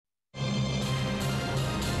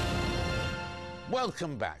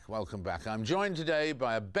Welcome back, welcome back. I'm joined today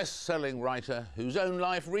by a best-selling writer whose own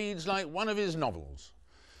life reads like one of his novels.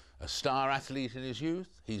 A star athlete in his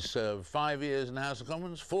youth, he's served 5 years in the House of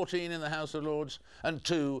Commons, 14 in the House of Lords, and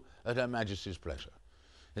 2 at Her Majesty's pleasure.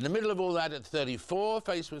 In the middle of all that, at 34,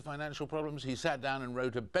 faced with financial problems, he sat down and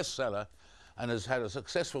wrote a bestseller and has had a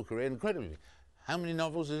successful career, incredibly. How many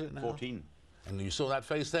novels is it now? 14. And you saw that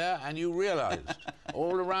face there and you realised,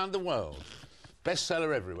 all around the world,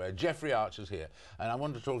 bestseller everywhere. Geoffrey Archer's here. And I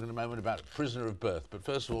want to talk in a moment about Prisoner of Birth. But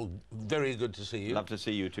first of all, very good to see you. Love to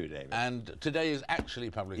see you too, David. And today is actually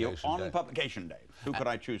publication You're on day. publication day. Who could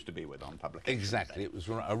I choose to be with on publication Exactly. day? It was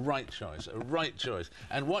a right choice, a right choice.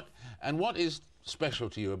 And what is special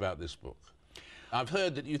to you about this book? I've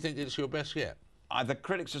heard that you think it's your best yet. The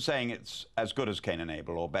critics are saying it's as good as Cain and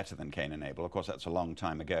Abel, or better than Cain and Abel. Of course, that's a long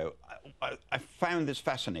time ago. I found this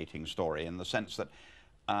fascinating story in the sense that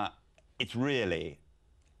it's really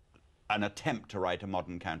an attempt to write a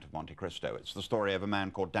modern Count of Monte Cristo. It's the story of a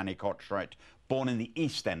man called Danny Cartwright, born in the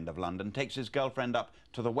East End of London, takes his girlfriend up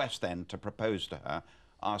to the West End to propose to her,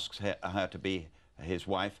 asks her to be his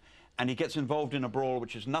wife, and he gets involved in a brawl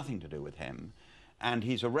which has nothing to do with him, and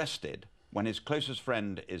he's arrested. When his closest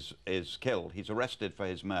friend is killed, he's arrested for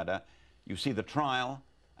his murder. You see the trial,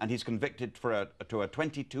 and he's convicted to a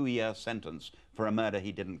 22-year sentence for a murder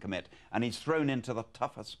he didn't commit, and he's thrown into the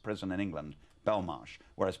toughest prison in England, Belmarsh,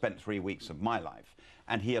 where I spent 3 weeks of my life.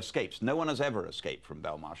 And he escapes. No one has ever escaped from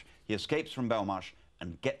Belmarsh. He escapes from Belmarsh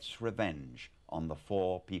and gets revenge on the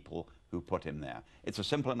 4 people who put him there. It's a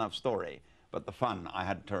simple enough story, but the fun, I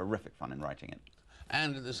had terrific fun in writing it.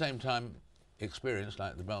 And at the same time, experience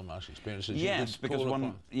like the Belmarsh experiences. Yes, because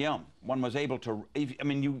one was able to. I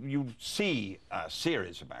mean, you see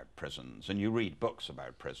series about prisons and you read books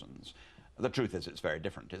about prisons. The truth is, it's very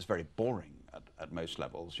different. It's very boring at most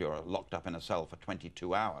levels. You're locked up in a cell for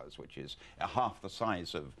 22 hours, which is half the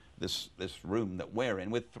size of this room that we're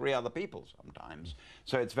in, with 3 other people sometimes.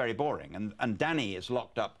 So it's very boring. And Danny is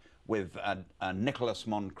locked up with Nicholas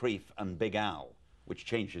Moncrief and Big Al, which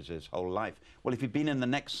changes his whole life. Well, if he'd been in the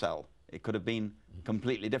next cell, it could have been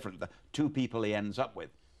completely different. The 2 people he ends up with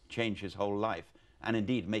change his whole life, and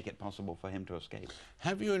indeed make it possible for him to escape.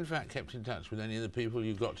 Have you in fact kept in touch with any of the people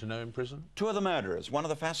you got to know in prison? 2 of the murderers. One of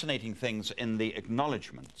the fascinating things in the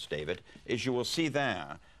acknowledgements, David, is you will see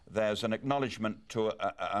there's an acknowledgement to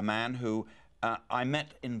a man who I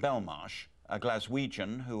met in Belmarsh, a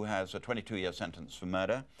Glaswegian who has a 22-year sentence for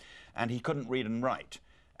murder, and he couldn't read and write.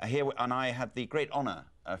 And I had the great honour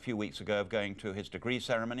a few weeks ago of going to his degree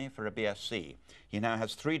ceremony for a BSc. He now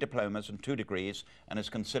has 3 diplomas and 2 degrees and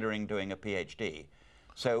is considering doing a PhD.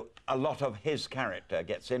 So a lot of his character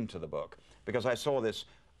gets into the book, because I saw this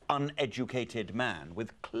uneducated man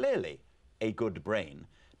with clearly a good brain,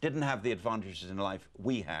 didn't have the advantages in life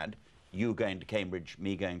we had, you going to Cambridge,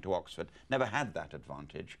 me going to Oxford, never had that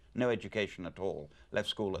advantage, no education at all, left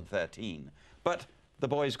school at 13. But the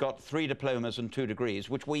boy's got 3 diplomas and 2 degrees,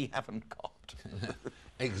 which we haven't got.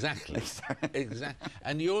 Exactly. Exactly.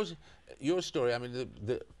 And your story, I mean,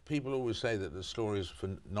 the people always say that the stories for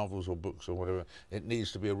novels or books or whatever, it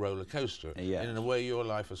needs to be a roller coaster. Yes. And in a way, your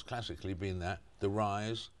life has classically been that, the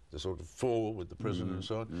rise, the sort of fall with the prison and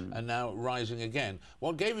so on, and now rising again.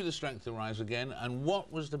 What gave you the strength to rise again, and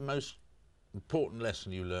what was the most important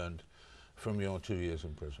lesson you learned from your 2 years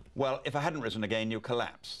in prison? Well, if I hadn't risen again, you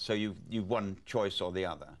collapse. So you've one choice or the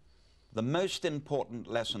other. The most important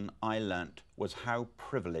lesson I learnt was how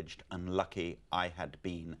privileged and lucky I had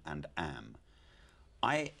been and am.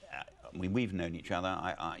 I mean, we've known each other.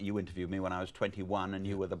 You interviewed me when I was 21, and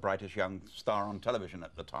you were the brightest young star on television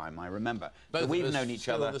at the time, I remember. Both so we've of us known each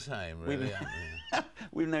still other. The same, really.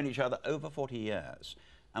 We've known each other over 40 years,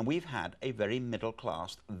 and we've had a very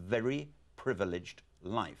middle-class, very privileged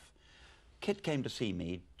life. Kid came to see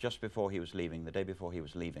me just before he was leaving, the day before he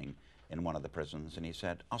was leaving, in one of the prisons, and he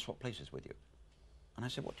said, "I'll swap places with you." And I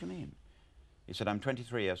said, "What do you mean?" He said, "I'm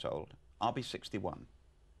 23 years old, I'll be 61.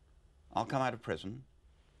 I'll come out of prison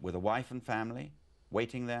with a wife and family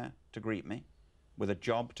waiting there to greet me, with a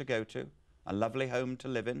job to go to, a lovely home to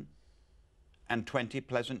live in, and 20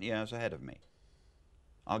 pleasant years ahead of me.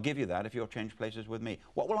 I'll give you that if you'll change places with me."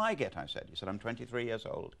 "What will I get?" I said. He said, "I'm 23 years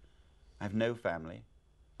old, I have no family,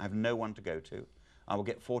 I have no one to go to. I will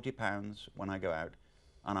get £40 when I go out,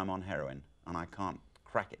 and I'm on heroin, and I can't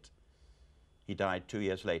crack it." He died 2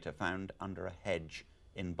 years later, found under a hedge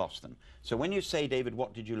in Boston. So when you say, David,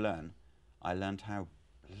 what did you learn? I learned how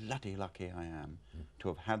bloody lucky I am to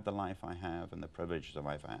have had the life I have and the privileges that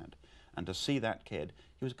I've had. And to see that kid,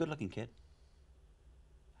 he was a good-looking kid.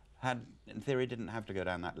 In theory, didn't have to go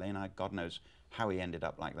down that lane. God knows how he ended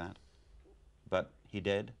up like that. But he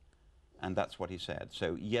did. And that's what he said.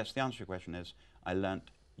 So yes, the answer to your question is, I learnt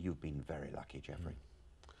you've been very lucky, Geoffrey.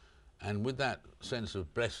 And with that sense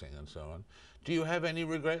of blessing and so on, do you have any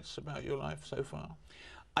regrets about your life so far?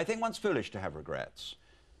 I think one's foolish to have regrets,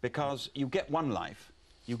 because you get one life,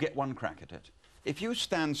 you get one crack at it. If you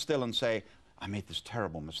stand still and say, I made this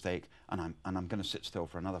terrible mistake and I'm going to sit still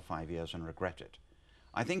for another 5 years and regret it,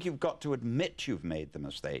 I think you've got to admit you've made the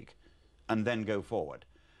mistake and then go forward.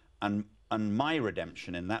 And my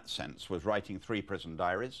redemption in that sense was writing 3 prison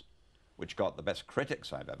diaries, which got the best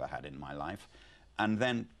critics I've ever had in my life, and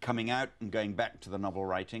then coming out and going back to the novel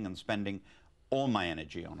writing and spending all my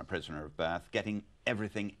energy on A Prisoner of Birth, getting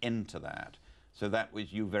everything into that. So that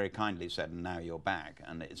was, you very kindly said, and now you're back,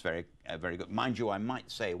 and it's very, very good. Mind you, I might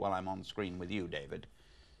say, while I'm on screen with you, David,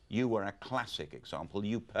 you were a classic example,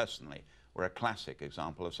 you personally were a classic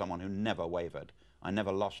example of someone who never wavered. I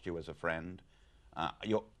never lost you as a friend.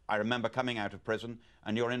 I remember coming out of prison,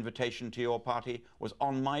 and your invitation to your party was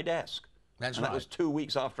on my desk. That's and right. That was 2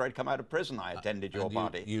 weeks after I'd come out of prison. I attended your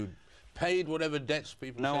party. You paid whatever debts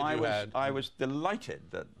people said you had. I was delighted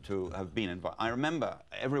to have been invited. I remember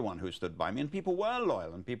everyone who stood by me, and people were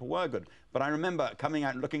loyal and people were good. But I remember coming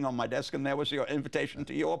out and looking on my desk, and there was your invitation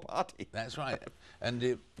to your party. That's right.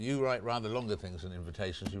 And you write rather longer things than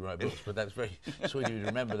invitations. You write books, but that's very sweet of you to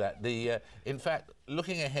remember that. In fact,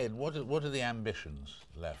 looking ahead, what are the ambitions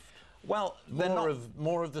left? Well,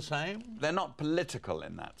 more of the same? They're not political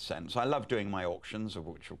in that sense. I love doing my auctions, of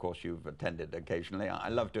which, of course, you've attended occasionally. I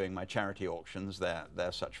love doing my charity auctions.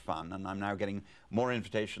 They're such fun, and I'm now getting more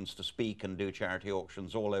invitations to speak and do charity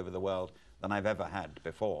auctions all over the world than I've ever had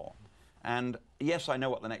before. And yes, I know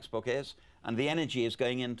what the next book is, and the energy is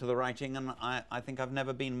going into the writing, and I think I've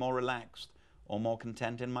never been more relaxed or more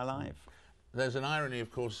content in my life. There's an irony,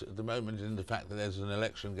 of course, at the moment in the fact that there's an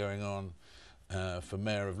election going on for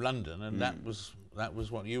Mayor of London, and that was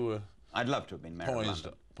what you were. I'd love to have been Mayor of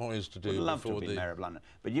London. Poised to do. I'd love to have been Mayor of London.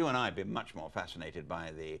 But you and I have been much more fascinated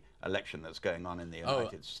by the election that's going on in the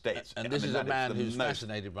United States. And this is a man who's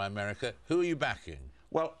fascinated by America. Who are you backing?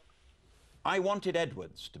 Well, I wanted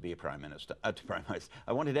Edwards to be Prime Minister. I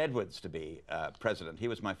wanted Edwards to be President. He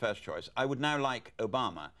was my first choice. I would now like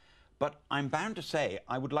Obama. But I'm bound to say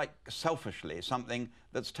I would like, selfishly, something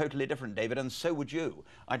that's totally different, David, and so would you.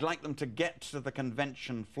 I'd like them to get to the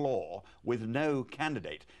convention floor with no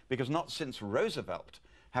candidate, because not since Roosevelt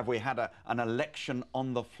have we had an election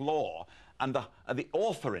on the floor. And the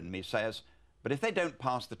author in me says, but if they don't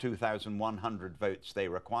pass the 2,100 votes they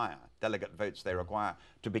require, delegate votes they require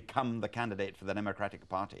to become the candidate for the Democratic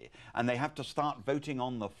Party, and they have to start voting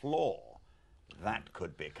on the floor, that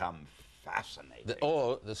could become fascinating.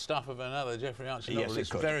 Or the stuff of another Geoffrey Archer novel. Yes,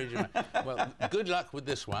 it could. Very well, good luck with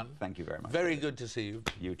this one. Thank you very much. Very good to see you.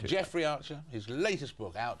 You too. Geoffrey Archer, his latest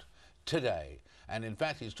book out today. And in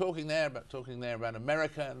fact, he's talking there about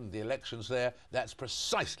America and the elections there. That's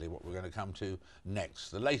precisely what we're going to come to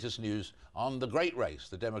next. The latest news on the great race,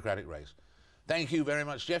 the Democratic race. Thank you very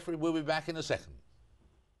much, Geoffrey. We'll be back in a second.